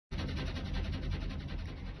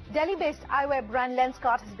Delhi-based eyewear brand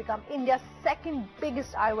Lenskart has become India's second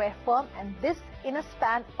biggest eyewear firm, and this in a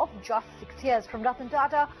span of just 6 years. From Ratan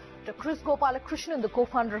Tata to Chris Gopalakrishnan, the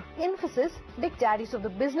co-founder of Infosys, big daddies of the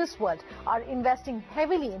business world are investing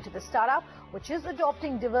heavily into the startup, which is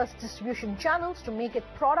adopting diverse distribution channels to make its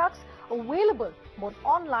products available both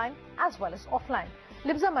online as well as offline.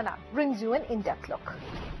 Libza Manan brings you an in-depth look.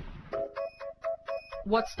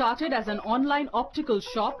 What started as an online optical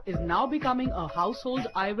shop is now becoming a household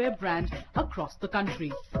eyewear brand across the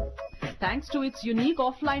country. Thanks to its unique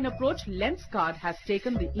offline approach, Lenskart has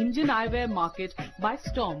taken the Indian eyewear market by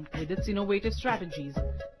storm with its innovative strategies.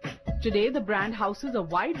 Today, the brand houses a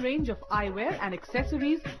wide range of eyewear and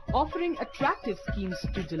accessories, offering attractive schemes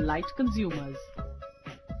to delight consumers.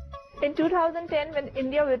 In 2010, when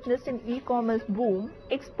India witnessed an e-commerce boom,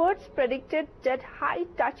 experts predicted that high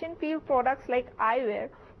touch and feel products like eyewear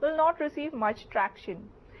will not receive much traction.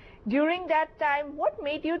 During that time, what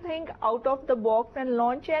made you think out of the box and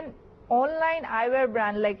launch an online eyewear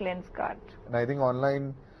brand like Lenskart? And I think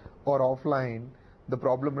online or offline, the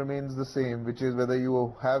problem remains the same, which is whether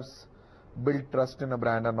you have built trust in a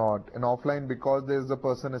brand or not. And offline, because there's a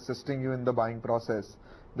person assisting you in the buying process,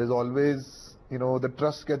 there's always, the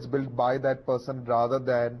trust gets built by that person rather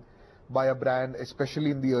than by a brand, especially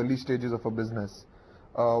in the early stages of a business.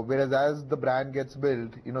 Whereas as the brand gets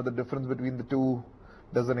built, the difference between the two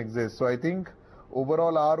doesn't exist. So I think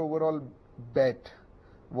our overall bet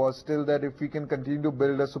was still that if we can continue to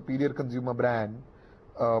build a superior consumer brand,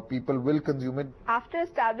 people will consume it. After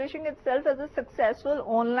establishing itself as a successful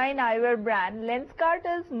online eyewear brand, Lenskart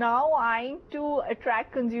is now eyeing to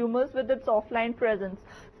attract consumers with its offline presence.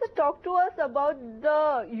 So talk to us about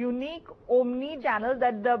the unique omni-channel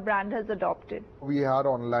that the brand has adopted. We are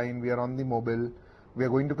online, we are on the mobile, we are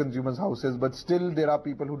going to consumers' houses, but still there are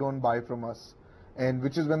people who don't buy from us. And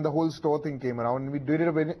which is when the whole store thing came around, and we did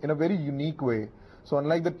it in a very unique way. So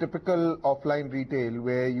unlike the typical offline retail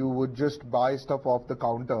where you would just buy stuff off the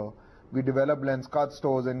counter, we developed Lenskart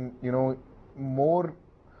stores and, more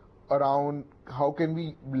around how can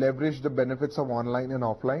we leverage the benefits of online and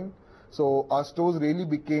offline. So our stores really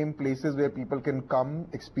became places where people can come,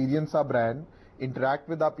 experience our brand, interact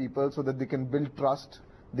with our people so that they can build trust,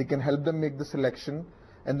 they can help them make the selection,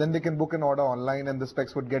 and then they can book an order online and the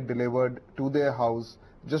specs would get delivered to their house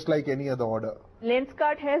just like any other order.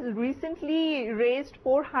 Lenskart has recently raised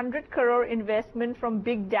 400 crore investment from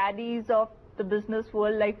big daddies of the business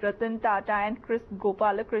world like Ratan Tata and Chris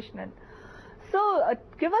Gopalakrishnan. So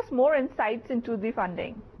give us more insights into the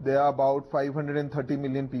funding. There are about 530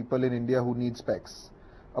 million people in India who need specs.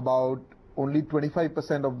 About only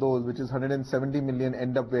 25% of those, which is 170 million,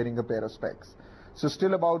 end up wearing a pair of specs. So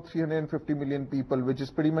still about 350 million people, which is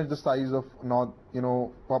pretty much the size of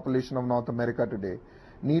population of North America today,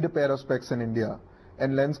 need a pair of specs in India.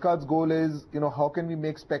 And Lenskart's goal is, how can we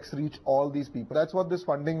make specs reach all these people? That's what this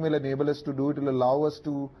funding will enable us to do. It will allow us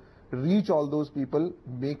to reach all those people,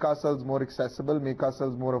 make ourselves more accessible, make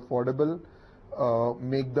ourselves more affordable,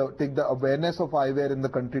 take the awareness of eyewear in the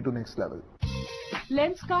country to next level.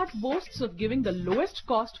 Lenskart boasts of giving the lowest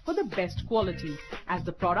cost for the best quality, as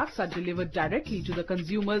the products are delivered directly to the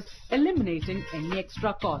consumers, eliminating any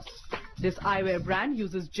extra costs. This eyewear brand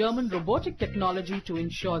uses German robotic technology to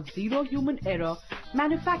ensure zero human error,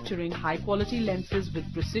 manufacturing high-quality lenses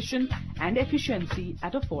with precision and efficiency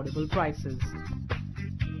at affordable prices.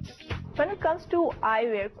 When it comes to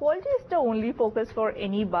eyewear, quality is the only focus for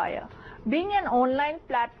any buyer. Being an online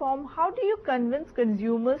platform, how do you convince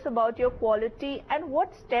consumers about your quality, and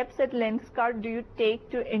what steps at Lenskart do you take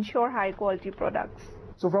to ensure high quality products?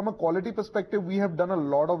 So from a quality perspective, we have done a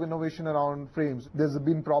lot of innovation around frames. There's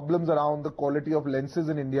been problems around the quality of lenses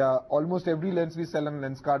in India. Almost every lens we sell on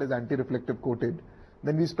Lenskart is anti-reflective coated.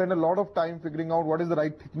 Then we spend a lot of time figuring out what is the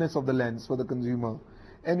right thickness of the lens for the consumer.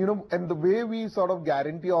 And and the way we sort of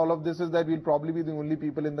guarantee all of this is that we'll probably be the only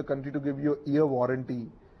people in the country to give you a year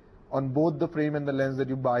warranty on both the frame and the lens that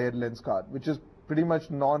you buy at Lenskart, which is pretty much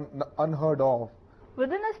unheard of.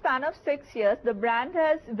 Within a span of 6 years, the brand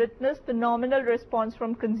has witnessed phenomenal response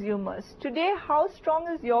from consumers. Today, how strong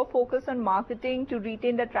is your focus on marketing to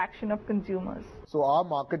retain the attraction of consumers? So our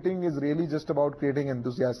marketing is really just about creating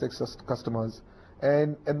enthusiastic customers.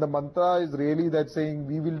 And the mantra is really that saying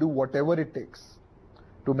we will do whatever it takes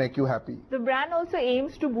to make you happy. The brand also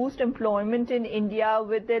aims to boost employment in India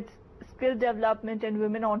with its skill development and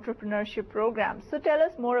women entrepreneurship programs. So tell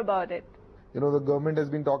us more about it. The government has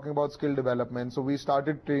been talking about skill development. So we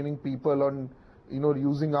started training people on,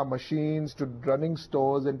 using our machines to running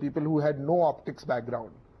stores and people who had no optics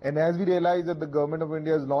background. And as we realized that the government of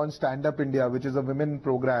India has launched Stand Up India, which is a women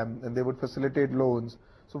program, and they would facilitate loans.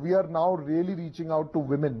 So we are now really reaching out to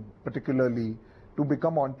women particularly to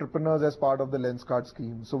become entrepreneurs as part of the Lenskart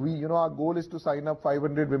scheme. So our goal is to sign up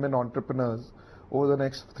 500 women entrepreneurs over the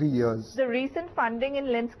next 3 years. The recent funding in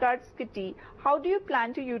Lenskart's kitty, how do you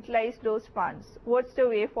plan to utilize those funds? What's the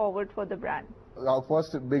way forward for the brand? Our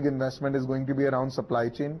first big investment is going to be around supply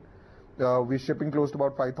chain. We're shipping close to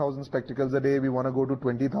about 5,000 spectacles a day. We want to go to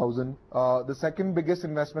 20,000. The second biggest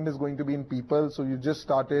investment is going to be in people. So you just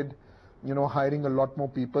started, hiring a lot more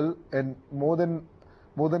people, and more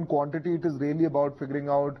than quantity, it is really about figuring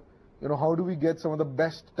out, how do we get some of the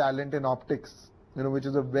best talent in optics, which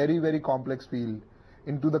is a very, very complex field,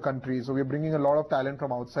 into the country. So we're bringing a lot of talent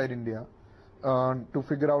from outside India to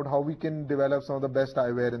figure out how we can develop some of the best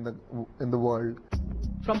eyewear in the world.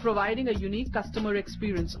 From providing a unique customer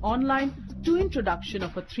experience online to introduction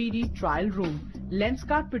of a 3D trial room,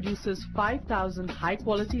 Lenskart produces 5,000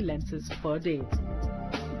 high-quality lenses per day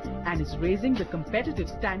and is raising the competitive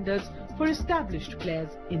standards for established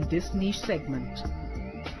players in this niche segment.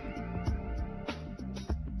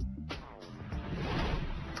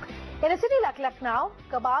 In a city like Lucknow,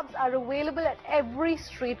 kebabs are available at every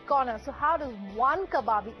street corner. So how does one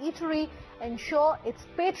kebabi eatery ensure its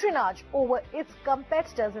patronage over its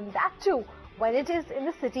competitors, and that too when it is in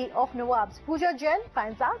the city of Nawabs? Pooja Jain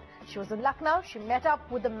finds out. She was in Lucknow. She met up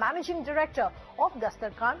with the managing director of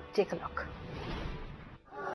Dastarkhan. Take a look.